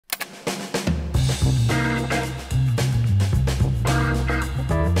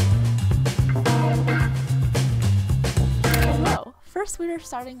First, we are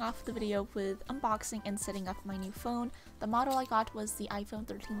starting off the video with unboxing and setting up my new phone. The model I got was the iPhone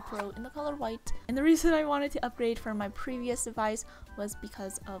 13 Pro in the color white, and the reason I wanted to upgrade from my previous device was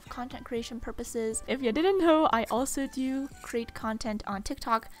because of content creation purposes. If you didn't know, I also do create content on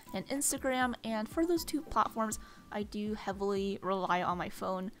TikTok and Instagram, and for those two platforms, I do heavily rely on my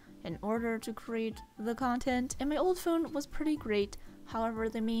phone in order to create the content. And my old phone was pretty great. However,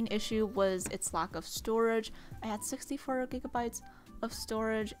 the main issue was its lack of storage. I had 64 gigabytes of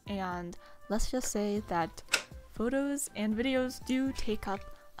storage, and let's just say that photos and videos do take up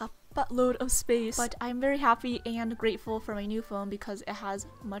a buttload of space. But I'm very happy and grateful for my new phone because it has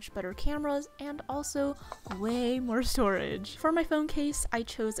much better cameras and also way more storage. For my phone case, I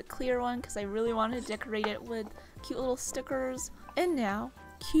chose a clear one because I really wanted to decorate it with cute little stickers. And now,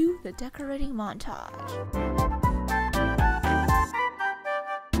 cue the decorating montage.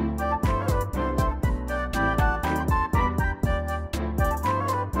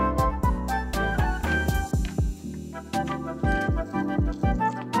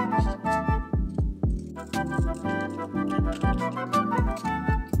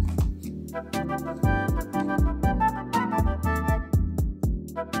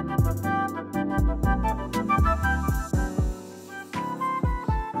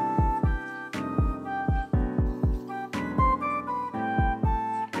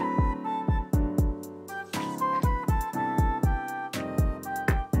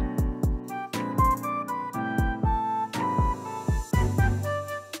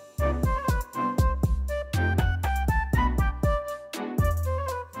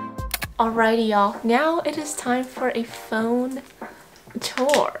 Alrighty y'all, now it is time for a phone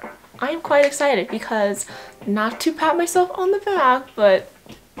tour. I'm quite excited because, not to pat myself on the back, but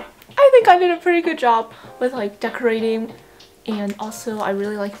I think I did a pretty good job with like decorating, and also I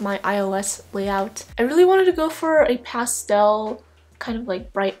really like my iOS layout. I really wanted to go for a pastel, kind of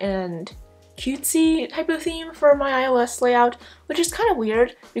like bright and cutesy type of theme for my iOS layout, which is kind of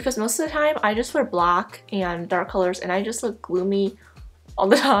weird because most of the time I just wear black and dark colors and I just look gloomy all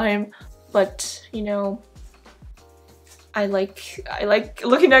the time. But, you know, I like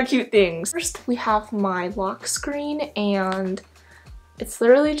looking at cute things. First, we have my lock screen, and it's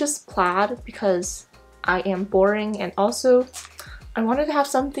literally just plaid because I am boring, and also I wanted to have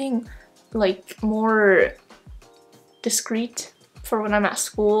something like more discreet for when I'm at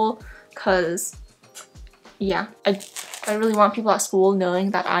school, because yeah, I really want people at school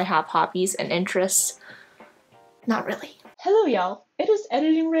knowing that I have hobbies and interests. Not really. Hello y'all, it is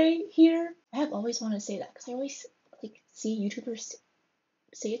Editing Ray here. I have always wanted to say that because I always like see YouTubers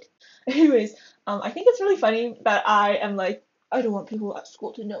say it. Anyways, I think it's really funny that I am like, I don't want people at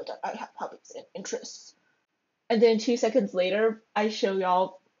school to know that I have hobbies and interests. And then 2 seconds later, I show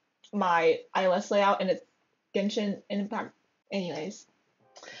y'all my iOS layout and it's Genshin Impact. Anyways,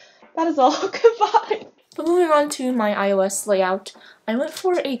 that is all. Goodbye. But moving on to my iOS layout, I went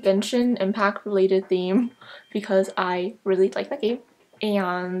for a Genshin Impact related theme because I really like that game.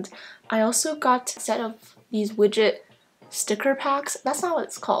 And I also got a set of these widget sticker packs. That's not what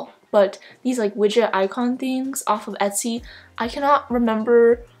it's called, but these like widget icon things off of Etsy. I cannot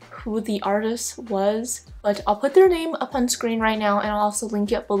remember who the artist was, but I'll put their name up on screen right now and I'll also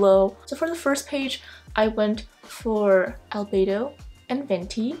link it below. So for the first page, I went for Albedo and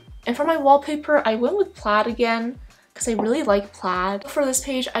Venti. And for my wallpaper, I went with plaid again because I really like plaid. For this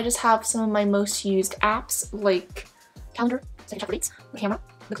page, I just have some of my most used apps like calendar, so I can check dates, the camera,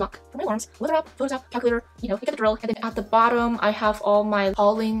 the clock, for my alarms, weather app, photos app, calculator, you know, you get the drill. And then at the bottom, I have all my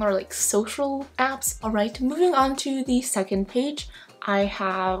calling or like social apps. Alright, moving on to the second page, I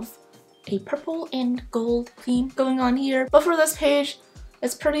have a purple and gold theme going on here. But for this page,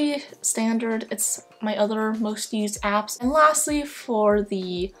 it's pretty standard. It's my other most used apps. And lastly, for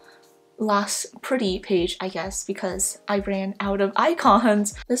the last pretty page, I guess, because I ran out of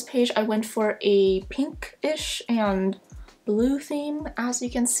icons. This page I went for a pink-ish and blue theme, as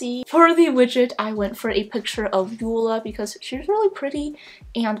you can see. For the widget, I went for a picture of Eula because she's really pretty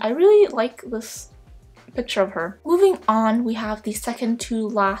and I really like this picture of her. Moving on, we have the second to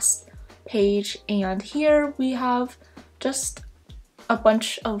last page, and here we have just a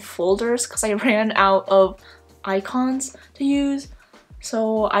bunch of folders because I ran out of icons to use.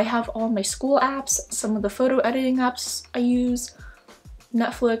 So I have all my school apps, some of the photo editing apps I use,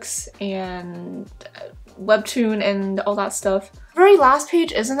 Netflix and Webtoon and all that stuff. The very last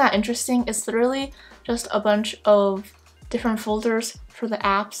page isn't that interesting. It's literally just a bunch of different folders for the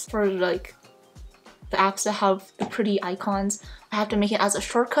apps, for like the apps that have the pretty icons. I have to make it as a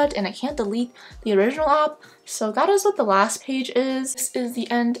shortcut and I can't delete the original app. So that is what the last page is. This is the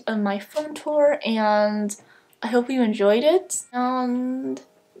end of my phone tour, and I hope you enjoyed it, and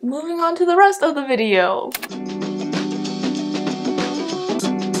moving on to the rest of the video.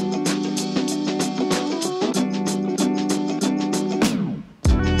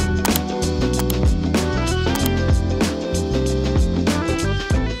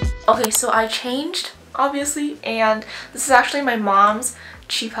 Okay, so I changed, obviously, and this is actually my mom's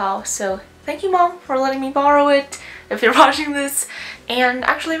qipao, so thank you, Mom, for letting me borrow it if you're watching this. And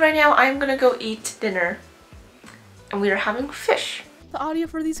actually right now I'm gonna go eat dinner, and we are having fish. The audio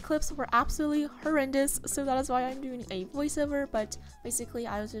for these clips were absolutely horrendous, so that is why I'm doing a voiceover, but basically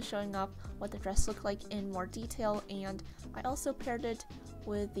I was just showing up what the dress looked like in more detail, and I also paired it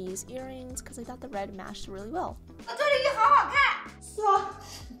with these earrings because I thought the red matched really well. 是啊，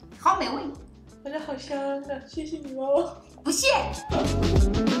好美味，我觉得好香啊！谢谢你哦。不谢。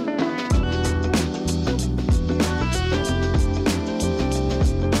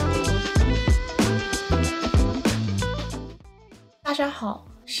大家好，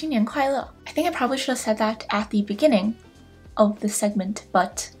新年快乐! I think I probably should have said that at the beginning of the segment,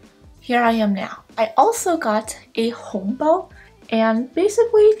 but here I am now. I also got a 红包, and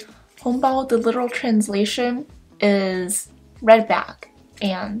basically 红包, the literal translation is red bag,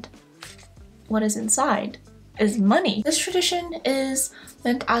 and what is inside is money. This tradition is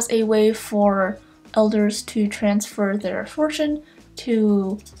meant as a way for elders to transfer their fortune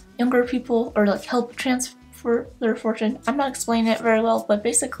to younger people, or like help transfer their fortune. I'm not explaining it very well, but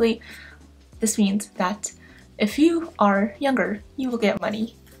basically this means that if you are younger, you will get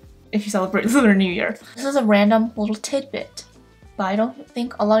money if you celebrate Lunar New Year. This is a random little tidbit, but I don't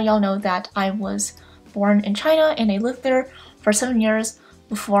think a lot of y'all know that I was born in China and I lived there for 7 years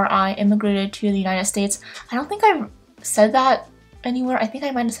before I immigrated to the United States. I don't think I said that anywhere. I think I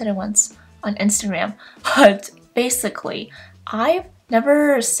might have said it once on Instagram, but basically I've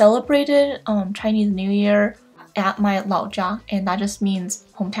never celebrated Chinese New Year at my Laojia, and that just means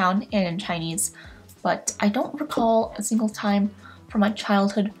hometown and in Chinese, but I don't recall a single time from my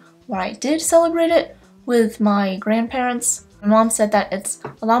childhood where I did celebrate it with my grandparents. My mom said that it's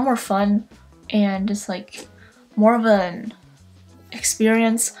a lot more fun and just like more of an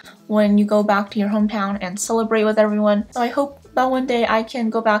experience when you go back to your hometown and celebrate with everyone. So I hope that one day I can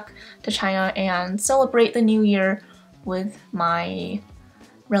go back to China and celebrate the new year with my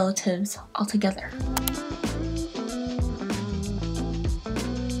relatives all together.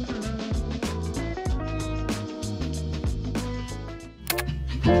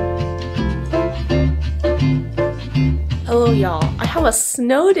 Hello y'all, I have a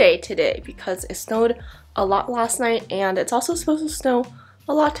snow day today because it snowed a lot last night and it's also supposed to snow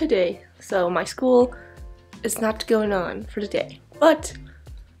a lot today, so my school is not going on for today. But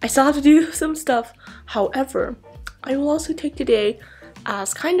I still have to do some stuff. However, I will also take today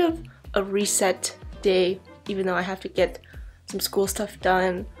as kind of a reset day. Even though I have to get some school stuff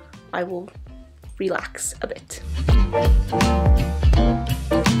done, I will relax a bit.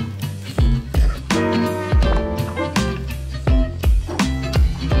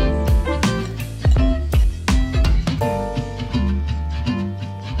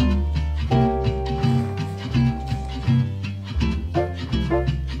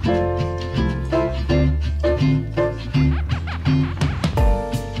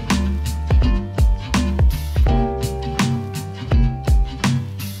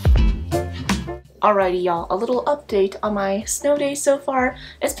 Alrighty y'all, a little update on my snow day so far.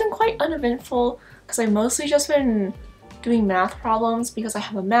 It's been quite uneventful because I've mostly just been doing math problems because I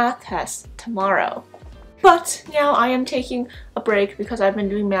have a math test tomorrow. But now I am taking a break because I've been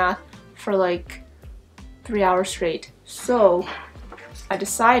doing math for like 3 hours straight. So I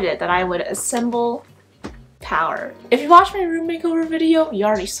decided that I would assemble Power. If you watched my room makeover video, you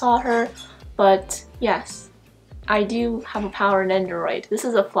already saw her, but yes, I do have a Power Nendoroid. This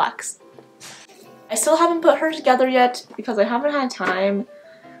is a flex. I still haven't put her together yet because I haven't had time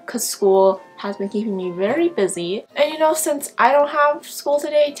because school has been keeping me very busy. And you know, since I don't have school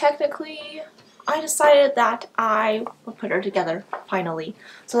today technically, I decided that I would put her together finally.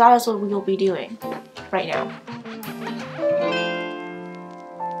 So that is what we will be doing right now.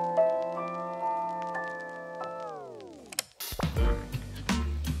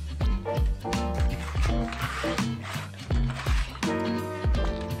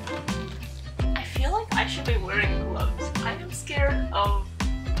 I should be wearing gloves. I am scared of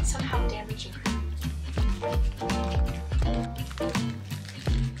somehow damaging her.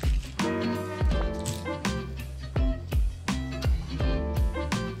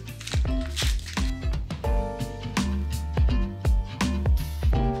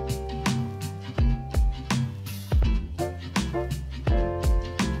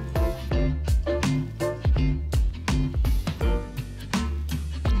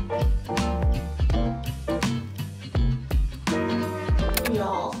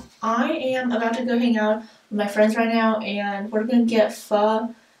 y'all, I am about to go hang out with my friends right now, and we're gonna get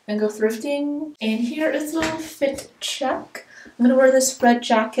pho and go thrifting. And here is a little fit check. I'm gonna wear this red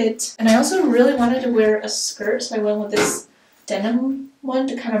jacket, and I also really wanted to wear a skirt, so I went with this denim one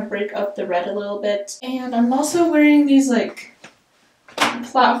to kind of break up the red a little bit. And I'm also wearing these like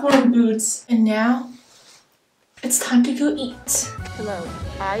platform boots, and now it's time to go eat. Hello,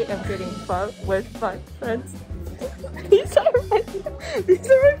 I am getting pho with my friends. These are my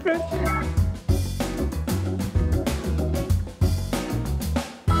friends.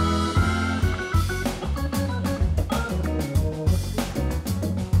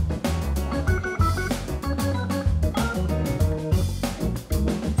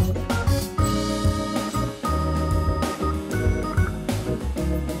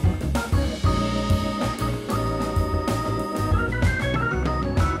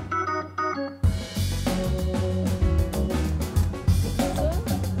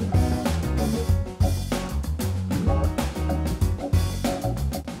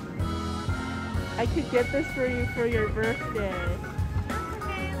 I could get this for you for your birthday.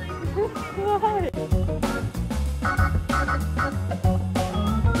 What?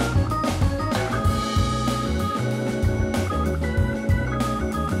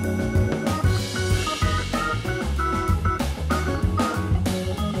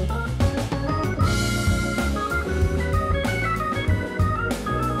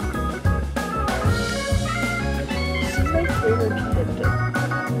 This is my favorite kid.